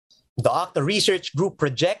The OCTA Research Group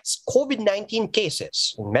projects COVID-19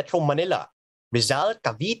 cases in Metro Manila, Rizal,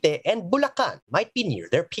 Cavite, and Bulacan might be near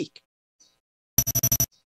their peak.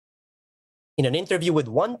 In an interview with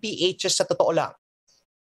 1PH's Sa Totoo Lang,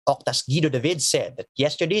 OCTA's Guido said that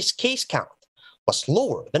yesterday's case count was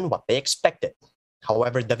lower than what they expected.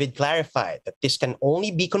 However, David clarified that this can only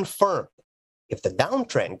be confirmed if the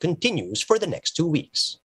downtrend continues for the next 2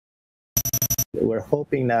 weeks. We're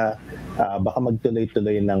hoping na baka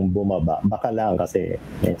magtuloy-tuloy ng bumaba. Baka lang kasi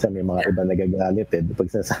minsan may mga iba nagagalit pag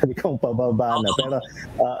sinasabi kong pababa na. Pero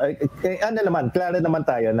ano naman, klaro naman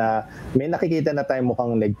tayo na may nakikita na tayo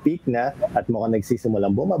mukhang nag-peak na at mukhang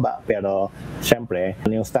nagsisimulang bumaba. Pero syempre,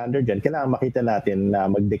 yung standard dyan, kailangan makita natin na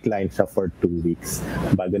mag-decline siya for 2 weeks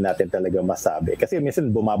bago natin talaga masabi. Kasi minsan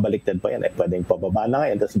bumabaliktad pa yan. Pwedeng pababa na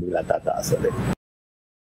ngayon, tapos bigla tataas ulit.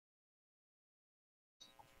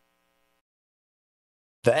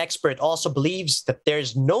 The expert also believes that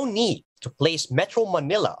there's no need to place Metro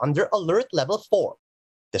Manila under alert level 4,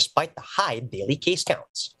 despite the high daily case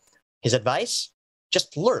counts. His advice?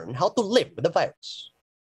 Just learn how to live with the virus.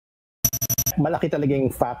 Malaki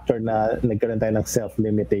talagang factor na nagkaroon tayo ng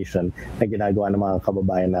self-limitation na ginagawa ng mga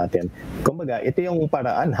kababayan natin. Kumbaga, ito yung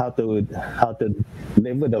paraan how to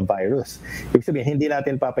live with the virus. Ibig sabihin, hindi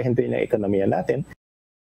natin papahintuin ang ekonomiya natin.